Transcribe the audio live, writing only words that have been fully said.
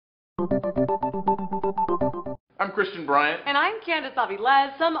I'm Christian Bryant. And I'm Candace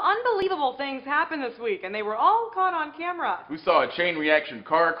Avilés. Some unbelievable things happened this week, and they were all caught on camera. We saw a chain reaction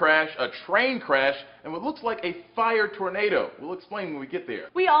car crash, a train crash, and what looks like a fire tornado. We'll explain when we get there.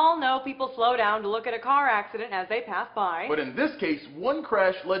 We all know people slow down to look at a car accident as they pass by. But in this case, one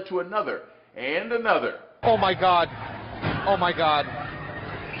crash led to another, and another. Oh my God. Oh my God.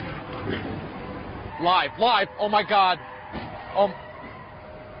 Live. Oh my God.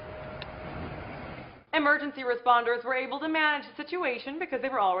 Emergency responders were able to manage the situation because they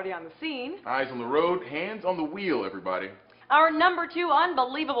were already on the scene. Eyes on the road, hands on the wheel, everybody. Our number 2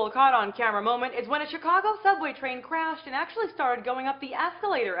 unbelievable caught-on-camera moment is when a Chicago subway train crashed and actually started going up the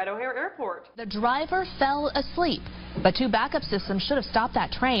escalator at O'Hare Airport. The driver fell asleep, but 2 backup systems should have stopped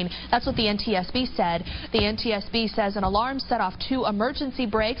that train. That's what the NTSB said. The NTSB says an alarm set off 2 emergency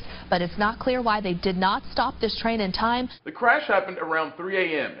brakes, but it's not clear why they did not stop this train in time. The crash happened around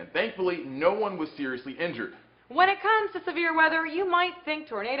 3 a.m., and thankfully no one was seriously injured. When it comes to severe weather, you might think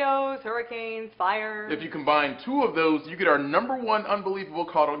tornadoes, hurricanes, fire. If you combine 2 of those, you get our number 1 unbelievable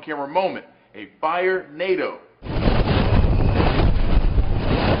caught-on-camera moment, a fire-nado.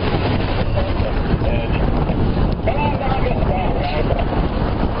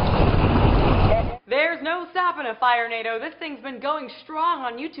 There's no stopping a fire-nado. This thing's been going strong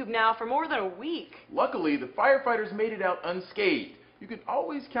on YouTube now for more than a week. Luckily, the firefighters made it out unscathed. You can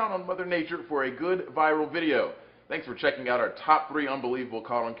always count on Mother Nature for a good viral video. Thanks for checking out our top 3 unbelievable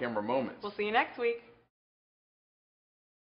caught-on-camera moments. We'll see you next week.